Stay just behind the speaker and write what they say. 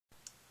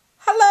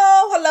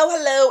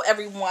Hello,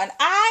 everyone.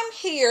 I'm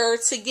here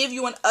to give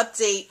you an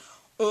update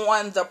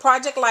on the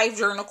Project Life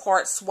Journal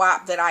Card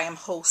Swap that I am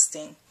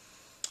hosting.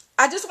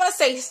 I just want to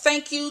say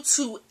thank you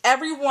to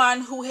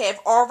everyone who have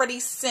already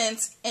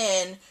sent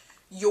in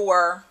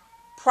your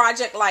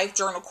Project Life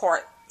Journal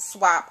Card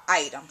Swap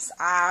items.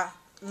 I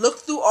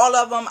looked through all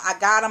of them. I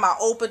got them. I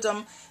opened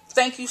them.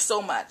 Thank you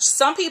so much.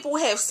 Some people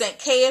have sent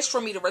cash for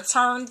me to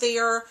return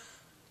their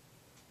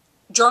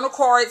journal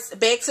cards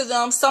back to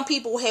them. Some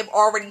people have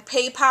already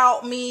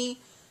PayPal'd me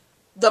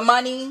the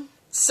money.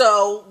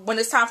 So when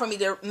it's time for me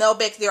to mail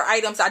back their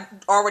items, I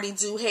already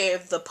do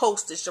have the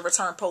postage, the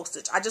return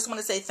postage. I just want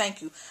to say thank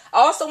you. I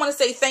also want to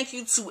say thank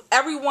you to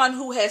everyone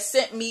who has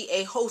sent me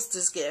a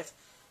hostess gift.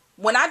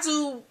 When I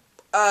do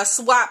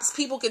swaps,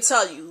 people can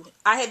tell you,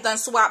 I have done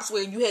swaps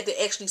where you had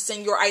to actually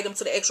send your item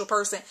to the actual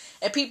person,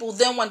 and people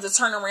then wanted to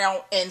turn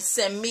around and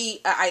send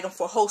me an item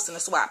for hosting a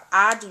swap.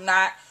 I do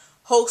not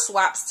host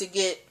swaps to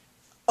get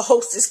a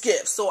hostess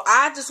gift. So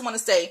I just want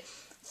to say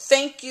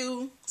thank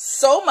you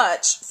so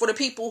much for the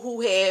people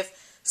who have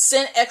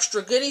sent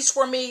extra goodies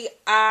for me.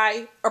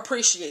 I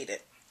appreciate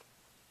it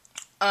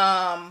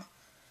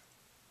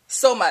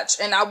so much,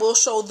 and I will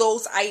show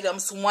those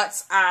items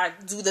once I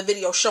do the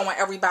video showing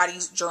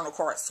everybody's journal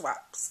card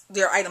swaps,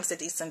 their items that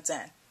they sent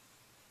in.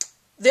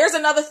 There's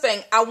another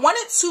thing. I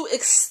wanted to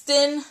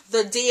extend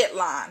the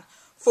deadline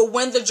for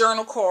when the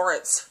journal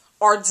cards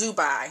are due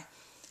by.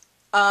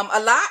 A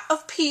lot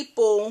of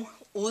people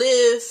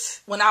live,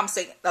 when I'm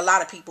saying a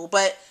lot of people,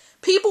 but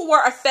people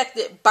were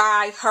affected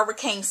by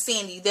Hurricane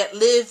Sandy that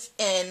live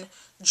in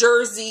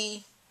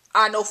Jersey.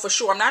 I know for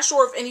sure. I'm not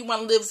sure if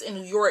anyone lives in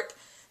New York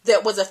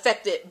that was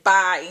affected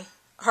by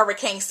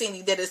Hurricane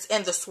Sandy that is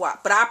in the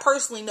swap. But I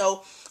personally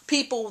know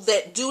people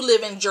that do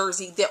live in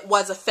Jersey that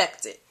was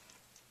affected.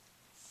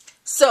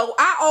 So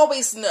I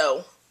always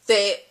know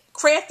that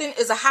crafting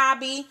is a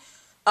hobby.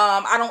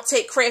 I don't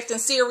take crafting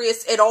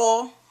serious at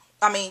all.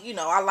 I mean, you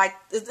know,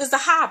 it's a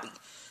hobby.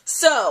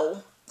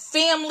 So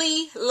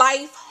family,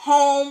 life,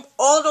 home,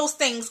 all of those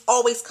things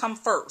always come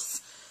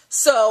first.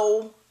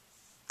 So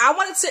I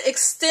wanted to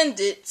extend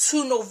it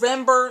to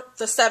November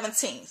the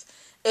 17th,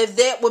 if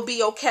that would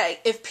be okay.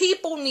 If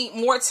people need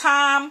more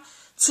time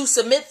to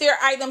submit their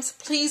items,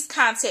 please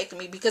contact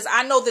me, because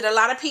I know that a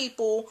lot of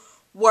people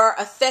were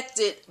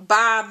affected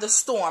by the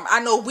storm.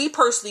 I know we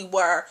personally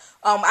were.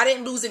 I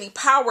didn't lose any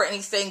power or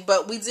anything,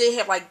 but we did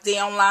have like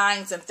down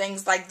lines and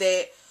things like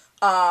that.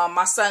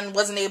 My son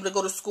wasn't able to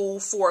go to school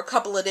for a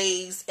couple of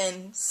days,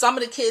 and some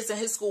of the kids in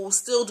his school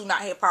still do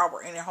not have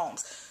power in their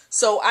homes.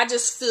 So I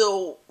just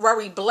feel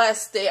very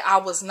blessed that I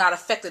was not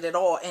affected at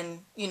all.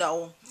 And, you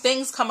know,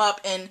 things come up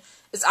and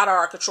it's out of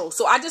our control.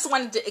 So I just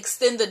wanted to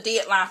extend the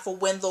deadline for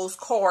when those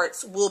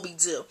cards will be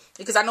due,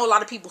 because I know a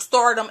lot of people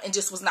started them and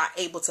just was not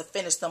able to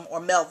finish them or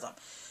mail them.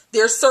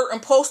 There's certain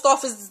post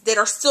offices that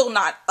are still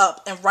not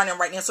up and running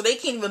right now, so they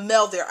can't even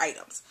mail their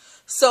items.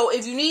 So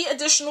if you need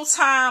additional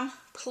time,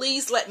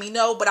 please let me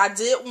know. But I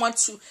did want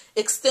to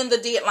extend the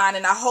deadline,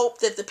 and I hope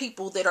that the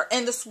people that are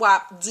in the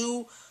swap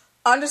do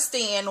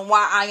understand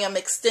why I am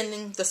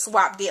extending the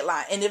swap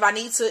deadline. And if I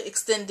need to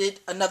extend it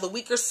another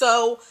week or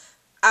so,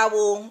 I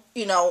will,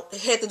 you know,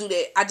 have to do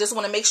that. I just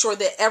want to make sure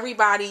that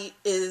everybody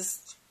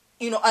is,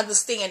 you know,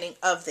 understanding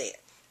of that.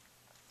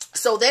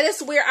 So that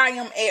is where I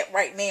am at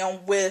right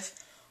now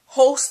with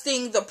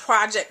hosting the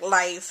Project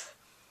Life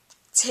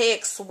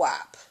tag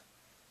swap.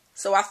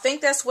 So I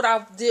think that's what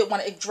I did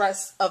want to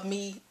address, of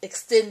me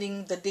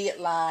extending the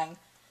deadline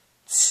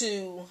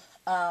to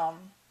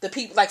the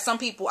people. Like, some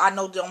people I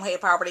know don't have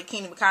power. They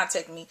can't even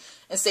contact me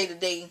and say that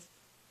they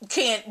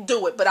can't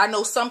do it. But I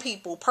know some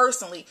people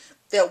personally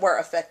that were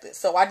affected.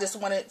 So I just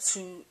wanted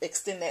to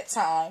extend that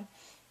time.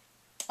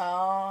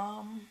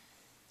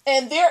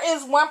 And there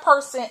is one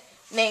person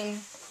named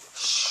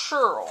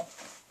Cheryl.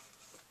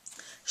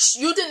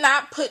 You did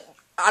not put,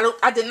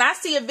 I did not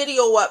see a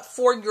video up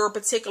for your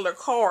particular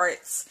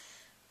cards.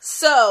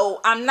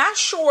 So I'm not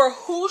sure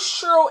who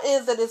Cheryl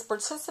is that is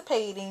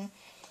participating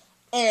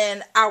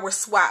in our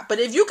swap. But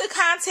if you could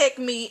contact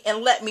me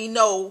and let me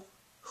know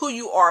who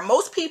you are.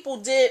 Most people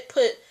did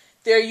put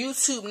their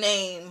YouTube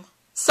name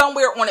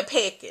somewhere on a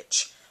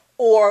package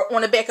or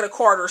on the back of the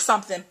card or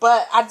something,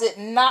 but I did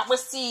not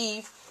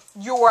receive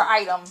your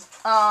item.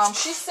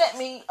 She sent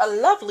me a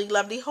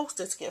lovely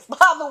hostess gift,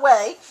 by the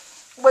way,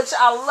 which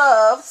I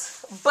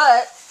loved,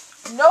 but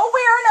nowhere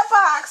in the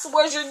box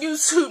was your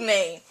YouTube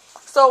name.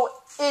 So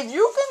if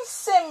you can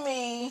send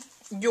me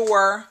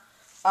your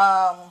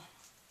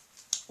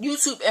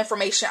YouTube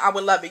information, I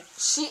would love it.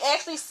 She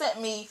actually sent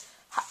me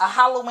a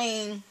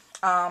Halloween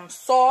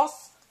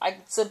sauce,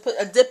 like to put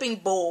a dipping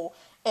bowl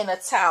in a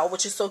towel,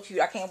 which is so cute.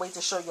 I can't wait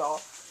to show y'all.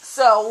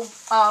 So,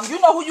 you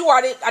know who you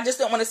are. I just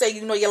didn't want to say,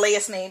 you know, your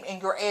last name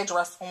and your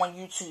address on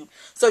YouTube.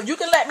 So if you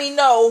can let me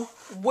know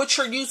what's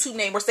your YouTube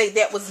name, or say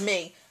that was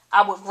me,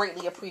 I would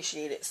greatly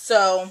appreciate it.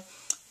 So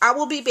I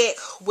will be back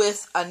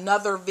with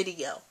another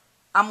video.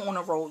 I'm on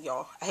a roll,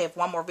 y'all. I have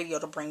one more video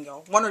to bring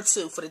y'all. 1 or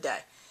 2 for the day.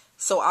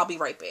 So I'll be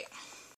right back.